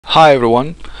Hi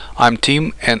everyone, I'm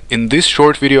Tim, and in this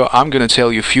short video I'm gonna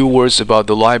tell you a few words about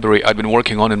the library I've been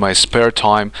working on in my spare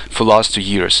time for the last 2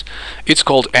 years. It's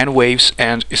called NWaves,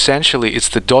 and essentially it's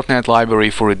the .NET library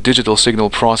for digital signal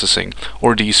processing,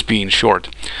 or DSP in short.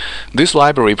 This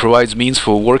library provides means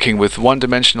for working with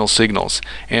one-dimensional signals,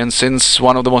 and since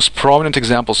one of the most prominent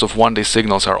examples of one-day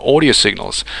signals are audio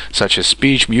signals, such as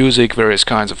speech, music, various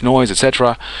kinds of noise,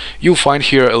 etc., you'll find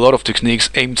here a lot of techniques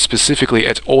aimed specifically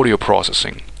at audio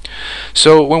processing.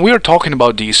 So when we are talking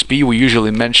about DSP, we usually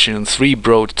mention three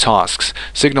broad tasks: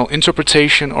 signal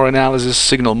interpretation or analysis,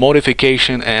 signal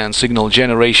modification, and signal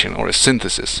generation or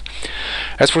synthesis.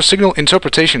 As for signal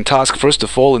interpretation task, first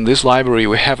of all, in this library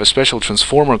we have a special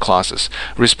transformer classes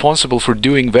responsible for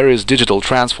doing various digital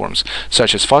transforms,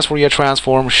 such as fast Fourier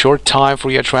transform, short time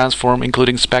Fourier transform,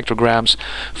 including spectrograms,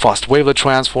 fast wavelet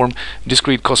transform,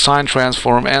 discrete cosine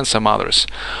transform, and some others.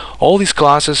 All these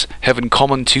classes have in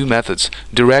common two methods: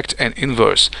 direct and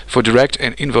inverse, for direct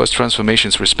and inverse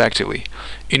transformations respectively.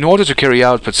 In order to carry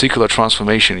out particular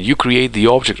transformation, you create the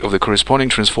object of the corresponding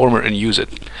transformer and use it.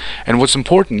 And what's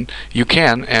important, you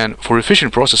can, and for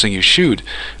efficient processing you should,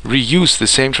 reuse the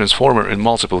same transformer in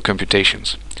multiple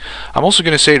computations. I'm also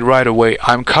going to say it right away,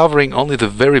 I'm covering only the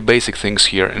very basic things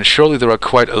here, and surely there are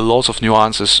quite a lot of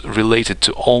nuances related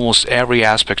to almost every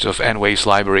aspect of NWaves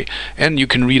library, and you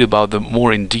can read about them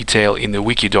more in detail in the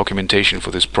wiki documentation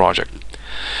for this project.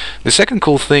 The second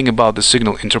cool thing about the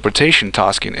signal interpretation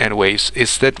task in NWaves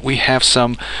is that we have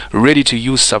some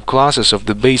ready-to-use subclasses of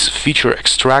the base feature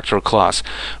extractor class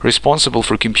responsible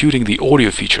for computing the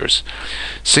audio features.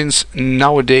 Since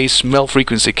nowadays Mellin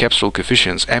frequency cepstral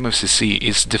coefficients (MFCC)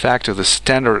 is de facto the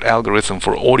standard algorithm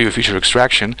for audio feature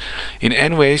extraction, in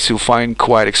NWaves you'll find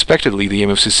quite expectedly the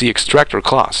MFCC extractor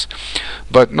class.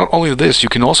 But not only this, you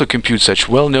can also compute such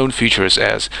well-known features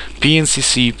as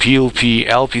PNCC, PLP,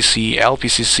 LPC,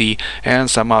 LPCC, and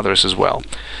some others as well.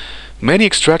 Many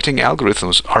extracting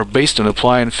algorithms are based on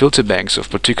applying filter banks of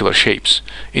particular shapes.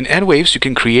 In NWaves you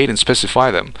can create and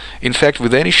specify them, in fact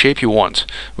with any shape you want,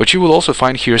 but you will also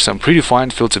find here some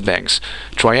predefined filter banks: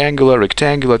 triangular,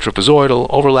 rectangular, trapezoidal,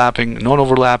 overlapping,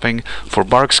 non-overlapping, for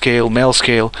bark scale, mel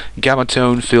scale, gamma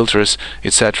tone, filters,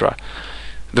 etc.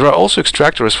 There are also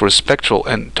extractors for spectral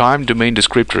and time domain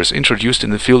descriptors introduced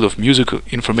in the field of musical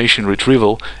information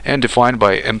retrieval and defined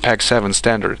by MPEG-7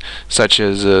 standard, such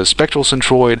as spectral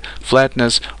centroid,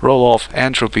 flatness, roll-off,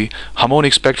 entropy,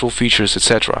 harmonic spectral features,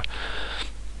 etc.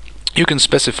 You can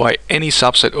specify any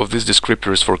subset of these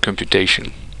descriptors for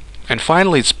computation. And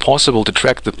finally, it's possible to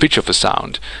track the pitch of a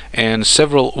sound, and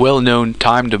several well-known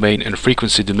time domain and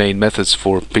frequency domain methods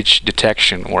for pitch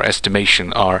detection or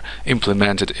estimation are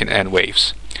implemented in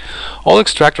NWaves. All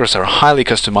extractors are highly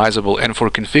customizable, and for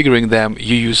configuring them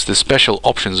you use the special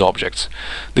options objects.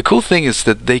 The cool thing is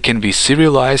that they can be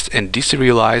serialized and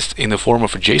deserialized in the form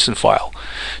of a JSON file,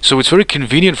 so it's very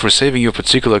convenient for saving your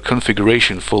particular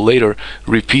configuration for later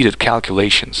repeated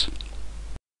calculations.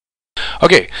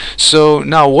 Okay, so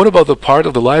now what about the part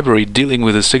of the library dealing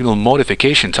with the signal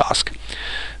modification task?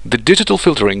 The digital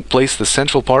filtering plays the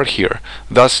central part here,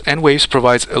 thus NWaves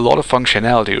provides a lot of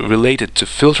functionality related to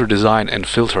filter design and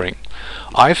filtering.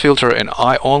 iFilter and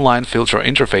iOnline filter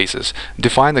interfaces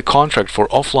define the contract for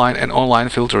offline and online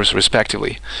filters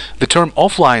respectively. The term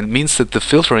offline means that the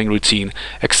filtering routine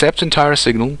accepts entire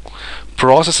signal,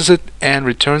 processes it, and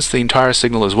returns the entire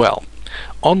signal as well.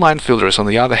 Online filters, on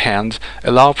the other hand,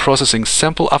 allow processing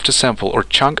sample after sample or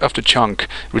chunk after chunk,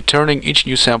 returning each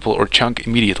new sample or chunk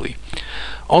immediately.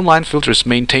 Online filters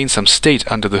maintain some state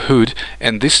under the hood,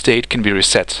 and this state can be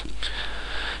reset.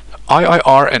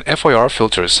 IIR and FIR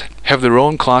filters have their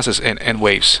own classes in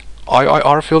NWaves: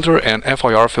 IIR filter and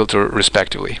FIR filter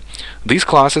respectively. These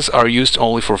classes are used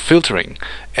only for filtering.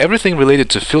 Everything related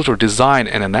to filter design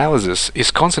and analysis is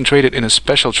concentrated in a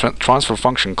special transfer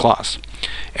function class.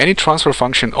 Any transfer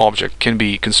function object can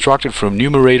be constructed from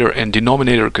numerator and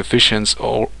denominator coefficients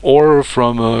or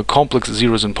from complex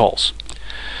zeros and poles.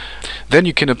 Then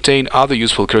you can obtain other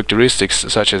useful characteristics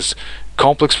such as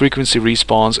complex frequency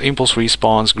response, impulse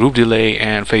response, group delay,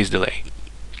 and phase delay.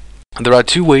 There are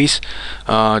two ways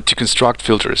to construct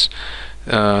filters: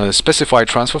 specify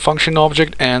transfer function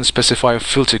object and specify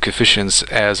filter coefficients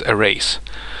as arrays.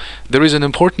 There is an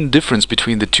important difference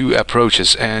between the two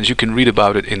approaches, and you can read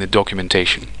about it in the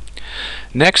documentation.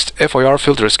 Next, FIR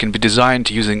filters can be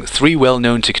designed using three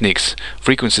well-known techniques: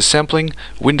 frequency sampling,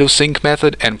 window sync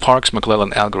method, and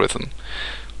Parkes-McClellan algorithm.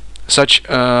 Such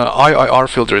IIR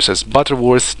filters as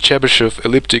Butterworth, Chebyshev,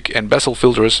 elliptic, and Bessel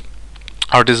filters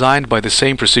are designed by the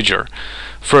same procedure.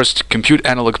 First, compute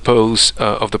analog pose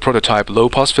of the prototype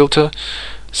low-pass filter,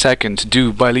 Second,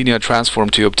 do bilinear transform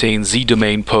to obtain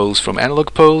Z-domain poles from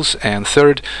analog poles. And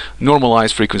third,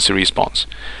 normalize frequency response.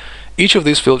 Each of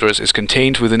these filters is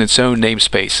contained within its own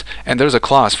namespace, and there's a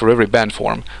class for every band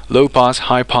form: low pass,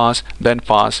 high pass, band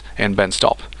pass, and band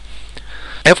stop.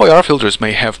 FIR filters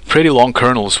may have pretty long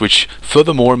kernels, which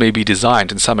furthermore may be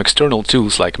designed in some external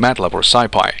tools like MATLAB or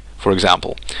SciPy, for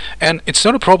example. And it's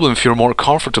not a problem if you're more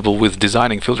comfortable with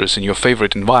designing filters in your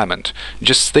favorite environment.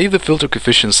 Just save the filter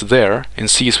coefficients there in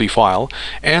CSV file,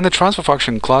 and the transfer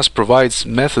function class provides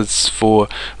methods for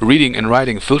reading and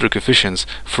writing filter coefficients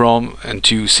from and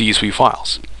to CSV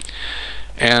files.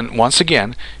 And once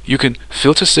again, you can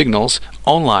filter signals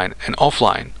online and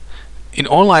offline. In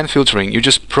online filtering, you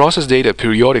just process data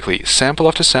periodically, sample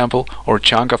after sample or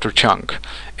chunk after chunk.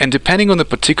 And depending on the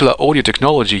particular audio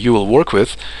technology you will work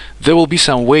with, there will be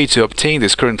some way to obtain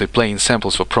these currently playing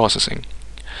samples for processing.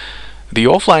 The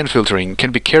offline filtering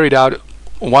can be carried out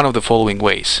one of the following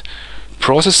ways: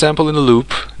 process sample in a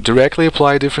loop, directly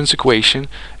apply difference equation,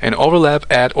 and overlap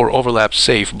add or overlap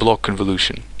save block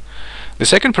convolution. The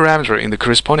second parameter in the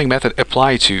corresponding method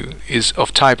apply to is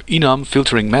of type enum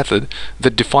filtering method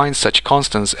that defines such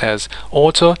constants as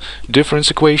auto, difference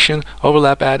equation,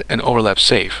 overlap add, and overlap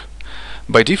save.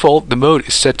 By default, the mode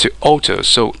is set to auto,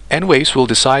 so NWaves will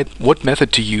decide what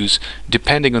method to use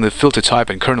depending on the filter type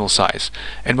and kernel size.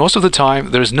 And most of the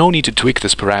time, there is no need to tweak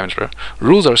this parameter.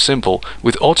 Rules are simple.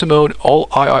 With auto mode, all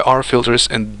IIR filters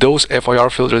and those FIR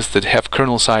filters that have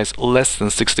kernel size less than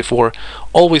 64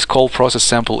 always call process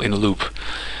sample in a loop.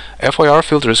 FIR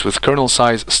filters with kernel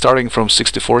size starting from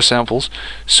 64 samples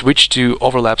switch to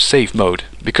overlap save mode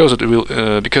because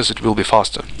it will be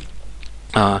faster.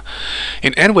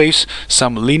 In NWaves,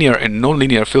 some linear and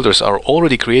non-linear filters are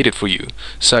already created for you,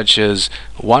 such as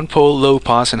one-pole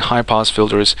low-pass and high-pass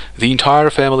filters, the entire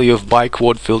family of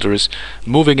bi-quad filters,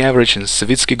 moving average and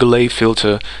Savitsky-Golay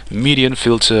filter, median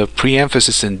filter,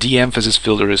 pre-emphasis and de-emphasis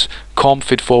filters, comp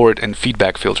feed-forward and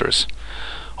feedback filters.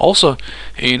 Also,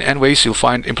 in NWaves you'll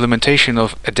find implementation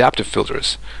of adaptive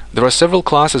filters. There are several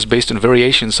classes based on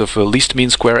variations of a least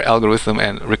mean square algorithm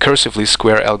and recursively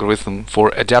square algorithm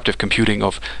for adaptive computing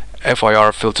of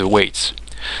FIR filter weights.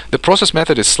 The process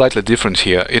method is slightly different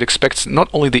here. It expects not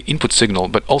only the input signal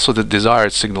but also the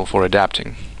desired signal for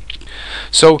adapting.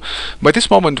 So, by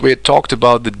this moment we had talked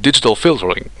about the digital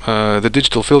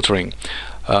filtering.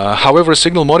 However,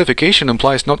 signal modification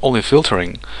implies not only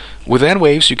filtering. With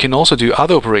NWaves you can also do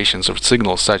other operations of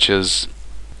signals such as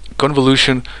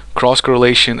convolution,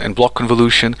 cross-correlation and block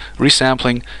convolution,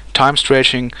 resampling, time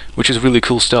stretching, which is really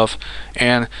cool stuff,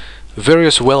 and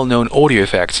various well-known audio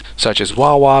effects such as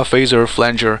wah-wah, phaser,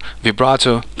 flanger,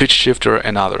 vibrato, pitch shifter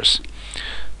and others.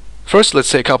 First, let's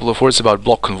say a couple of words about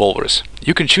block convolvers.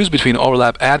 You can choose between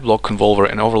overlap add block convolver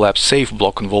and overlap save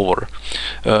block convolver.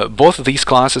 Both of these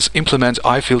classes implement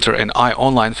iFilter and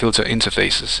iOnline filter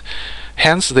interfaces.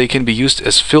 Hence, they can be used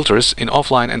as filters in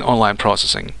offline and online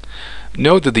processing.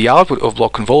 Note that the output of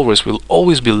block convolvers will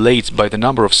always be late by the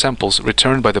number of samples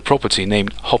returned by the property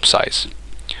named hop size.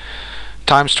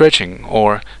 Time stretching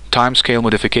or time scale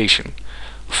modification.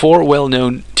 4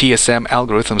 well-known TSM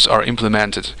algorithms are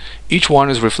implemented. Each one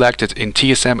is reflected in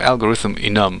TSM algorithm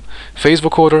enum: phase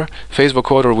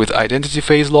vocoder with identity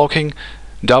phase locking,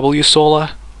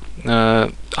 WSOLA,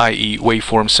 i.e.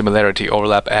 waveform similarity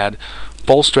overlap add,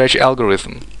 pole stretch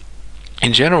algorithm.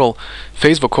 In general,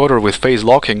 phase vocoder with phase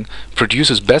locking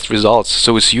produces best results,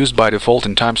 so it's used by default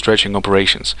in time stretching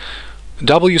operations.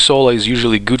 WSOLA is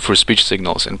usually good for speech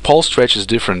signals, and pole stretch is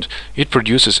different. It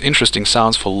produces interesting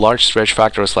sounds for large stretch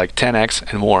factors like 10x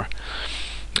and more.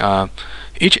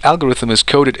 Each algorithm is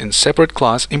coded in separate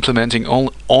class implementing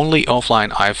only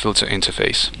offline iFilter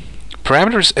interface.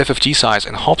 Parameters FFT size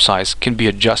and hop size can be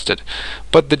adjusted,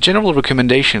 but the general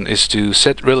recommendation is to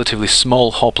set relatively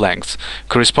small hop lengths,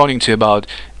 corresponding to about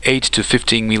 8 to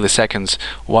 15 milliseconds,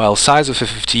 while size of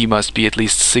FFT must be at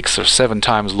least 6 or 7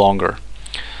 times longer.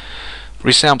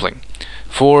 Resampling.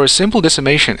 For simple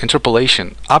decimation,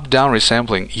 interpolation, up-down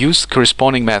resampling, use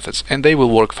corresponding methods and they will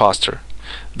work faster.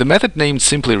 The method named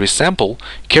simply resample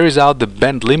carries out the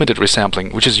band-limited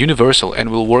resampling, which is universal and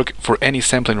will work for any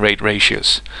sampling rate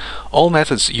ratios. All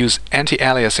methods use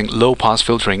anti-aliasing low-pass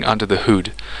filtering under the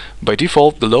hood. By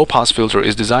default, the low-pass filter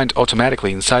is designed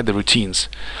automatically inside the routines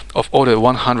of order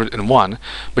 101,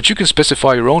 but you can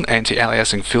specify your own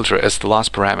anti-aliasing filter as the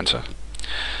last parameter.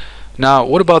 Now,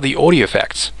 what about the audio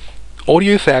effects?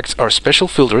 Audio effects are special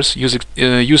filters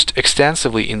used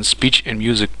extensively in speech and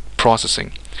music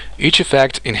processing. Each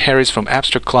effect inherits from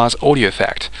abstract class audio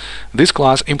effect. This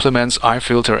class implements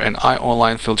iFilter and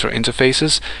iOnline filter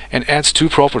interfaces and adds 2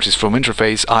 properties from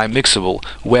interface iMixable,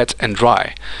 wet and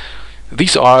dry.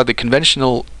 These are the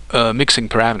conventional mixing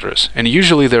parameters, and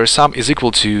usually their sum is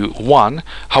equal to 1.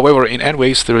 However, in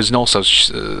NWaves there is no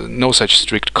such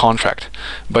strict contract.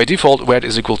 By default, wet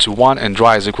is equal to 1 and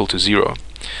dry is equal to 0.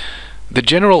 The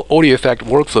general audio effect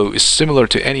workflow is similar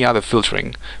to any other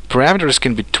filtering. Parameters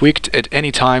can be tweaked at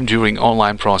any time during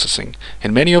online processing,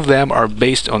 and many of them are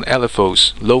based on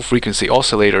LFOs, low-frequency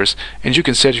oscillators, and you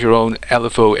can set your own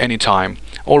LFO anytime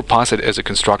or pass it as a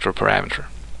constructor parameter.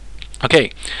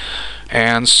 Okay,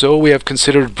 and so we have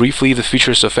considered briefly the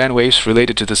features of NWaves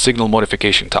related to the signal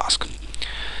modification task.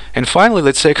 And finally,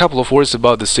 let's say a couple of words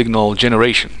about the signal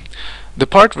generation. The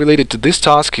part related to this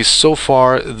task is so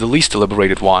far the least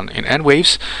elaborated one in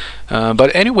NWaves,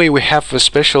 but anyway, we have a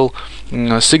special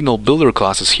signal builder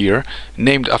classes here,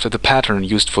 named after the pattern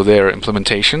used for their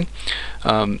implementation.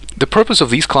 The purpose of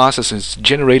these classes is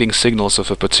generating signals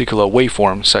of a particular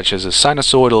waveform, such as a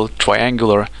sinusoidal,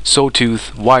 triangular,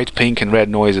 sawtooth, white, pink, and red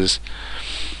noises.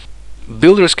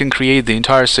 Builders can create the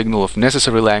entire signal of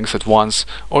necessary length at once,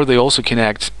 or they also can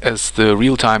act as the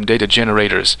real-time data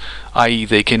generators, i.e.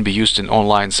 they can be used in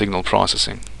online signal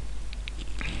processing.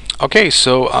 Okay,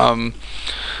 so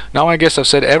now I guess I've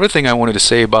said everything I wanted to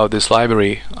say about this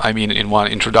library, in one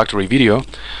introductory video.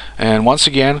 And once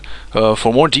again,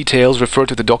 for more details, refer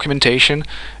to the documentation.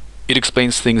 It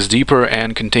explains things deeper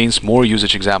and contains more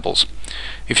usage examples.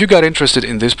 If you got interested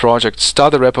in this project,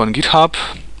 start the repo on GitHub.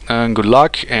 And good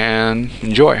luck and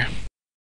enjoy.